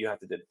want, but you have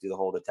to do the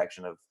whole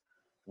detection of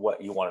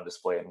what you want to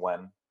display and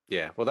when.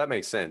 Yeah, well, that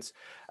makes sense.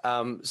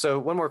 So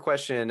one more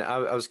question.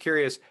 I was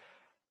curious.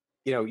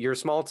 You're a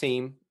small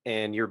team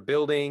and you're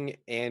building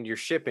and you're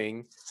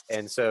shipping,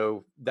 and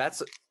so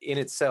that's in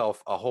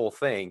itself a whole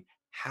thing.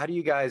 How do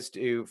you guys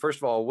do? First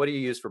of all, what do you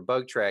use for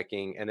bug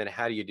tracking, and then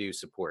how do you do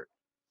support?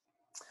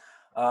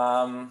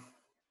 So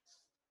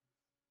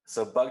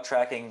bug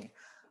tracking.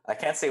 I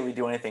can't say we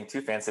do anything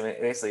too fancy. I mean,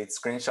 basically, it's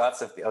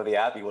screenshots of the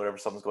app, whatever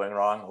something's going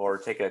wrong, or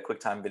take a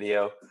QuickTime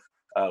video,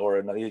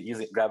 or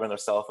grab another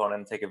cell phone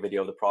and take a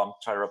video of the problem,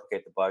 try to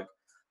replicate the bug.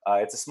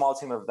 It's a small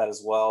team of that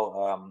as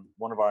well.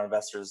 One of our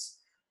investors,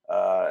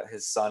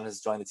 his son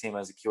has joined the team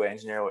as a QA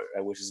engineer,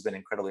 which has been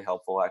incredibly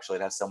helpful. Actually,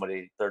 it has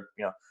somebody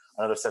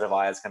another set of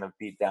eyes kind of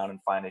beat down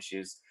and find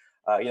issues.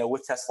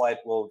 With TestFlight,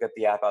 we'll get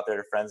the app out there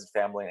to friends and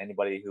family and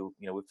anybody who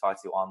we've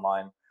talked to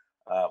online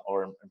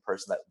or in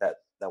person that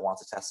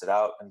wants to test it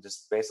out, and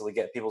just basically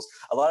get people's.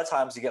 A lot of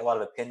times you get a lot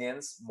of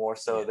opinions more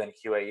so than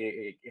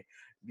QA.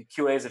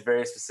 QA is a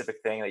very specific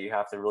thing that you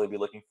have to really be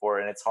looking for,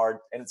 and it's hard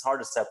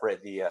to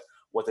separate the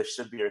what there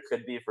should be or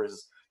could be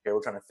versus here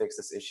we're trying to fix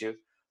this issue.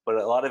 But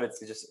a lot of it's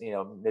just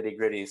nitty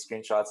gritty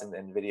screenshots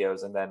and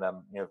videos, and then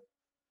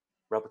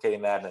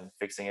replicating that and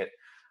fixing it.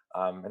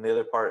 And the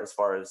other part, as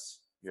far as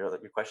your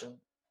question.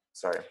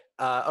 Sorry.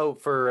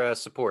 For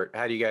support.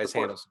 How do you guys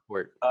handle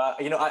support?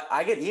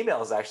 I get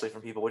emails actually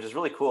from people, which is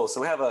really cool. So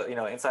we have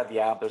inside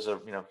the app, there's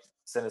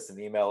send us an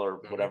email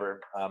or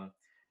whatever.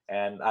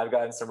 And I've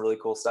gotten some really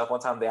cool stuff. One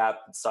time the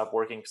app stopped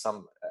working,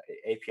 some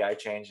API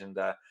change, and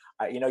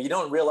you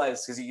don't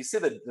realize because you see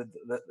the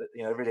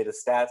every day the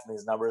stats and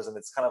these numbers, and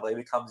it's kind of like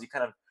it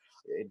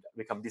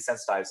become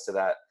desensitized to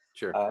that.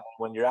 Sure.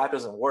 When your app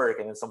doesn't work,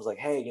 and then someone's like,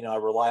 "Hey, I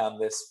rely on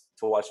this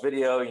to watch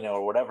video,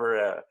 or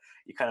whatever,"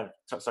 you kind of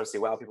start to see,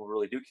 "Wow, people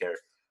really do care."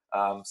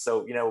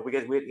 So we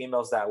get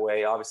emails that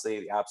way.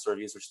 Obviously, the App Store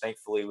reviews, which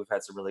thankfully we've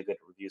had some really good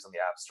reviews on the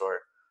App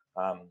Store.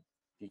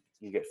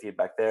 You get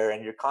feedback there,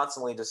 and you're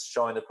constantly just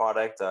showing the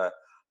product to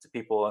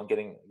people and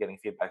getting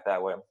feedback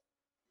that way.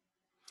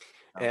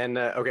 And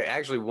okay,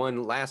 actually,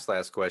 one last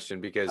question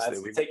because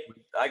we've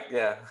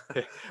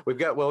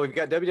got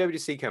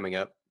WWDC coming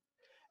up.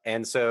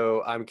 And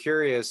so I'm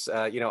curious,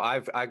 I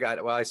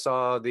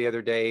saw the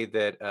other day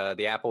that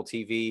the Apple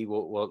TV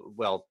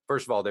well,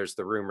 first of all, there's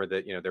the rumor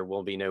that, there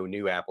will be no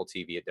new Apple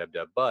TV at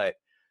WW, but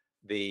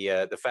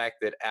the fact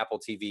that Apple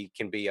TV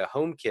can be a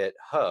HomeKit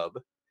hub,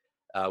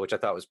 which I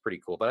thought was pretty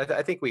cool. But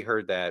I think we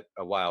heard that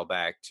a while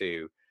back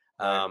too.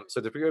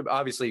 So there's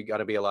obviously got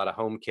to be a lot of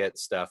HomeKit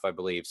stuff, I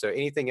believe. So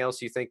anything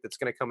else you think that's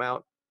going to come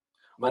out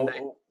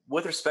Monday? Well,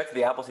 with respect to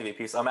the Apple TV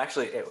piece, I'm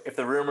actually, if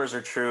the rumors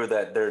are true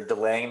that they're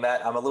delaying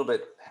that, I'm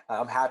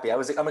happy.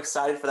 I'm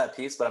excited for that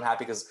piece, but I'm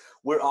happy because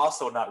we're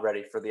also not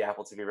ready for the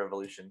Apple TV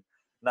revolution.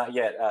 not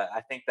yet.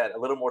 I think that a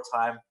little more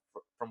time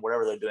from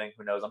whatever they're doing,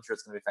 who knows? I'm sure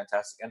it's going to be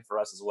fantastic, and for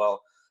us as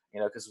well.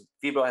 Because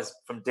Fibo has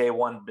from day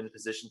one been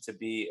positioned to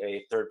be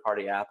a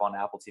third-party app on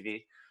Apple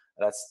TV.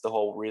 That's the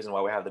whole reason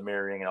why we have the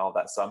mirroring and all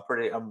that. So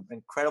I'm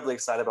incredibly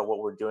excited about what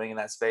we're doing in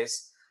that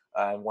space.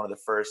 And one of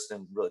the first,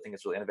 and really think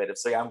it's really innovative.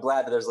 So yeah, I'm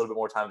glad that there's a little bit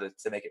more time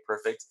to make it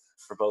perfect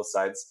for both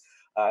sides.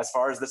 As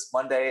far as this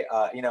Monday,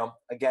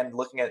 again,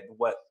 looking at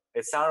what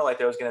it sounded like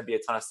there was going to be a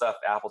ton of stuff,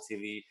 Apple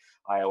TV,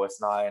 iOS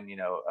 9,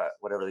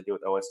 whatever they do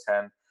with OS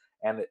 10.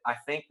 And I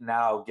think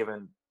now,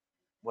 given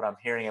what I'm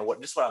hearing and what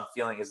I'm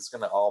feeling, is it's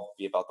going to all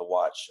be about the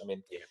watch. I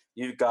mean,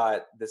 You've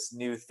got this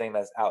new thing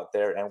that's out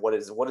there, and what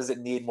does it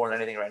need more than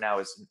anything right now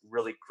is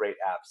really great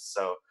apps.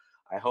 So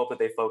I hope that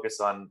they focus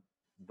on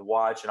the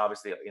watch, and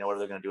obviously, what are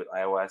they going to do with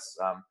iOS,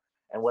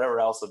 and whatever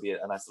else will be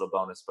a nice little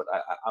bonus. But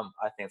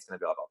I think it's going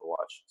to be all about the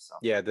watch. So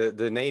yeah,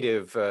 the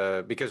native,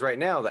 because right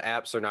now the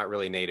apps are not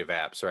really native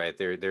apps, right?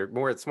 They're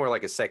more. It's more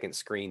like a second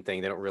screen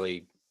thing. They don't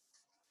really.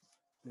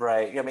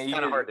 Right. I mean, it's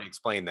kind of hard to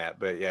explain that,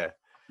 but yeah.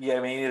 Yeah, I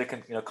mean, you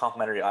need a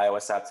complementary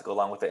iOS app to go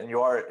along with it, and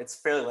it's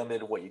fairly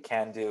limited what you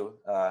can do.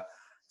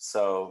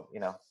 So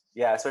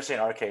especially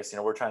in our case,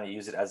 we're trying to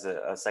use it as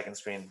a second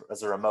screen,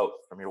 as a remote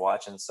from your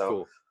watch, and so.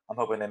 Cool. I'm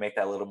hoping they make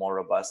that a little more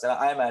robust, and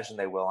I imagine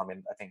they will. I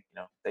mean, I think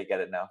they get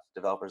it now.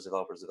 Developers.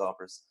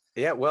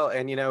 Yeah, well,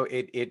 and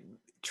it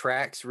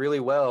tracks really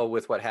well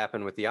with what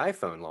happened with the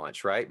iPhone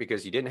launch, right?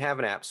 Because you didn't have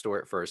an app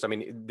store at first. I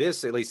mean,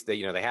 this at least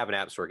they have an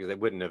app store because they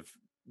wouldn't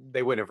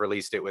have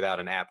released it without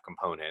an app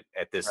component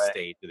at this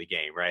stage of the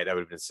game, right? That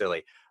would have been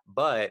silly.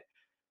 But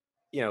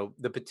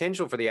the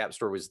potential for the app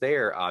store was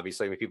there.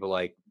 Obviously, I mean, people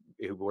like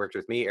who worked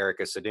with me,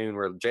 Erica Sadoun,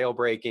 were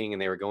jailbreaking,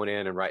 and they were going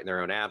in and writing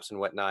their own apps and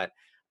whatnot.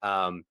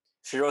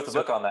 She wrote the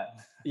book on that.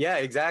 Yeah,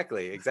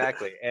 exactly.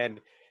 And,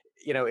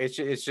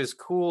 it's just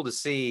cool to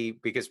see,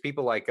 because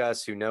people like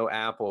us who know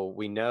Apple,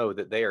 we know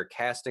that they are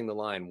casting the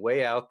line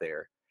way out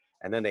there,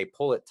 and then they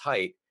pull it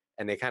tight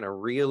and they kind of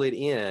reel it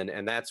in.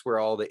 And that's where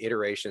all the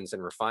iterations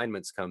and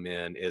refinements come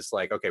in, is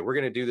like, okay, we're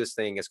going to do this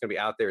thing. It's going to be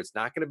out there. It's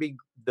not going to be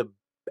the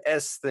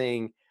best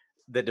thing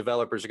that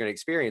developers are going to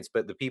experience,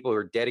 but the people who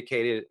are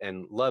dedicated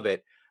and love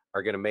it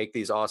are going to make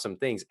these awesome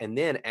things. And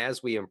then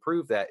as we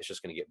improve that, it's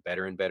just going to get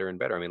better and better and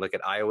better. I mean, look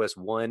at iOS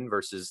 1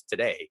 versus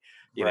today,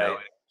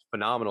 it's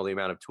phenomenal, the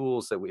amount of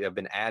tools that we have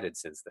been added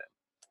since then.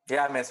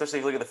 Yeah. I mean, especially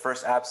if you look at the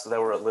first apps that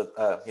were,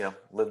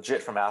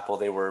 legit from Apple,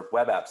 they were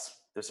web apps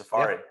through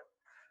Safari.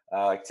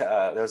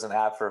 There was an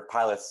app for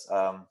pilots,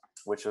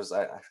 which was,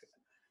 I'm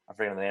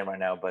forgetting the name right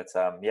now, but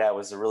it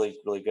was a really,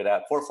 really good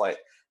app, ForeFlight,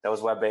 that was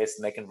web-based,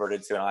 and they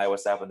converted to an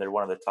iOS app, and they're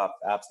one of the top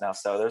apps now.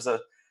 So there's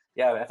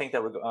I think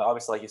that we're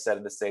obviously, like you said,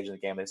 in this stage of the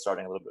game, they're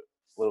starting a little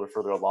bit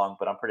further along,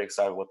 but I'm pretty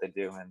excited with what they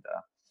do, and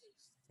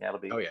it'll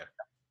be. Oh yeah,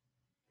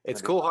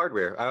 it's cool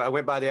hardware. I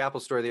went by the Apple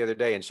store the other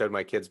day and showed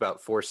my kids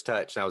about Force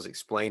Touch, and I was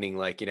explaining,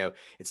 like,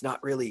 it's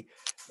not really,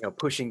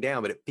 pushing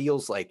down, but it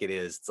feels like it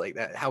is. It's like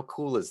that. How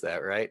cool is that,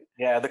 right?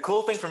 Yeah, the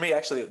cool thing for me,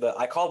 actually,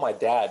 I called my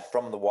dad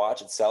from the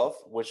watch itself,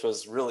 which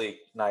was really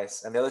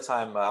nice. And the other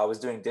time I was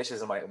doing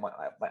dishes and my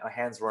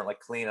hands weren't like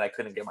clean, and I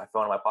couldn't get my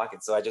phone in my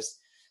pocket, so I just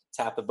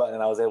tapped the button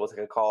and I was able to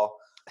take a call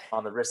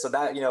on the wrist. So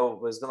that,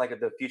 was been like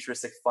the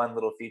futuristic, fun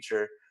little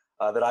feature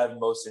that I've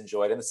most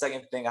enjoyed. And the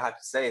second thing I have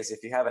to say is,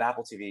 if you have an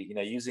Apple TV,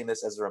 using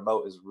this as a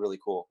remote is really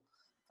cool.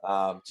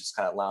 Just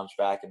kind of lounge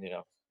back and,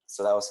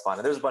 so that was fun.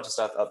 And there's a bunch of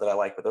stuff that I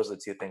like, but those are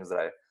the two things that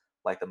I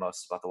like the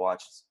most about the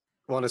watches.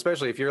 Well, and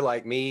especially if you're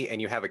like me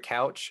and you have a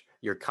couch,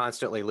 you're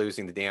constantly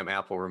losing the damn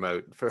Apple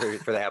remote for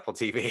the Apple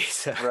TV.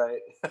 So.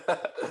 Right.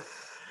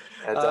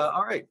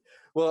 All right.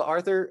 Well,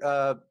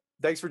 Arthur,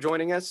 thanks for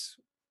joining us.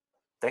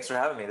 Thanks for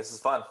having me. This is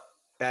fun.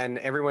 And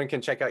everyone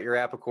can check out your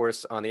app, of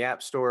course, on the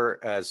App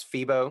Store as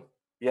Fibo.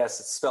 Yes,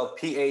 it's spelled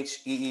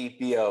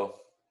P-H-E-E-B-O,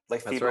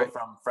 like That's Fibo right.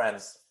 from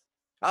Friends.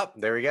 Oh,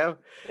 there we go.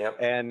 Yep.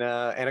 And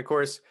of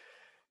course,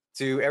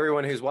 to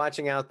everyone who's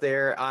watching out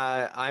there,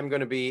 I'm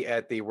going to be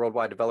at the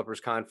Worldwide Developers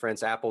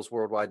Conference, Apple's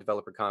Worldwide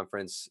Developer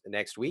Conference,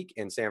 next week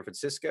in San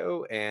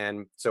Francisco.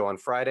 And so on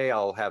Friday,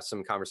 I'll have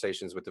some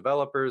conversations with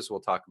developers. We'll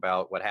talk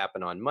about what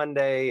happened on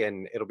Monday,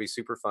 and it'll be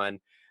super fun.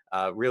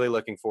 Really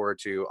looking forward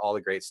to all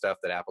the great stuff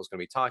that Apple's going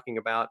to be talking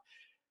about.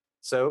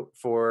 So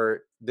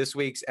for this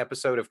week's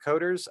episode of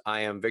Coders,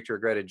 I am Victor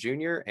Agreda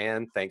Jr.,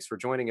 and thanks for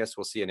joining us.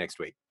 We'll see you next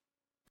week.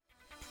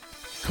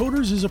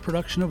 Coders is a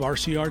production of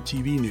RCR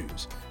TV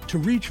News. To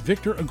reach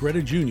Victor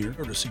Agreda Jr.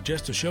 or to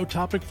suggest a show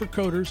topic for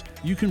Coders,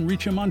 you can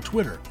reach him on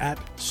Twitter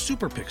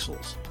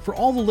 @Superpixels. For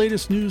all the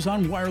latest news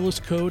on wireless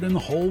code and the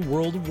whole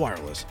world of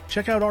wireless,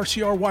 check out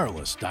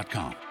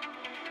rcrwireless.com.